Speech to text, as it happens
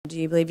Do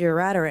you believe your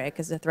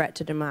rhetoric is a threat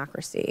to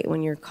democracy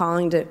when you're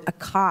calling to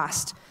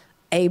accost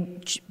a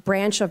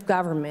branch of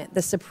government,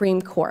 the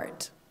Supreme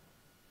Court?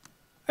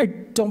 I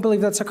don't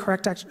believe that's a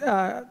correct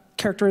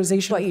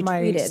characterization of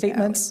my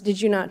statements. Though.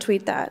 Did you not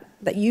tweet that?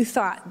 That you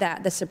thought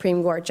that the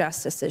Supreme Court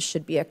justices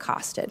should be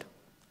accosted?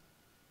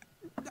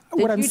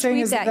 What I'm saying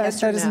is that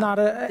that is not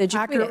an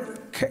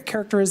accurate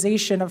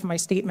characterization of my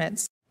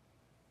statements.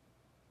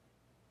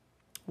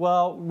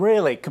 Well,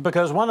 really,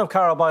 because one of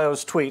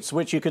Caraballo's tweets,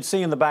 which you could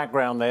see in the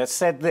background there,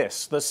 said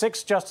this: the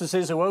 6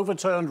 justices who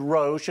overturned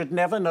Roe should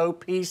never know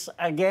peace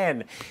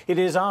again. It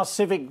is our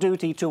civic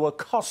duty to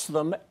accost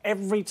them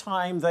every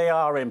time they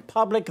are in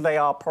public. They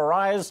are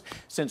pariahs.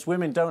 Since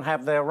women don't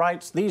have their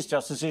rights, these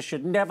justices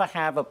should never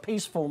have a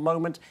peaceful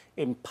moment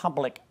in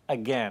public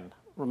again.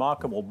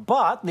 Remarkable.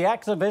 But the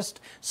activist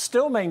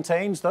still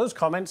maintains those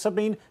comments have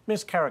been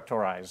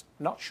mischaracterized.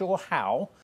 Not sure how.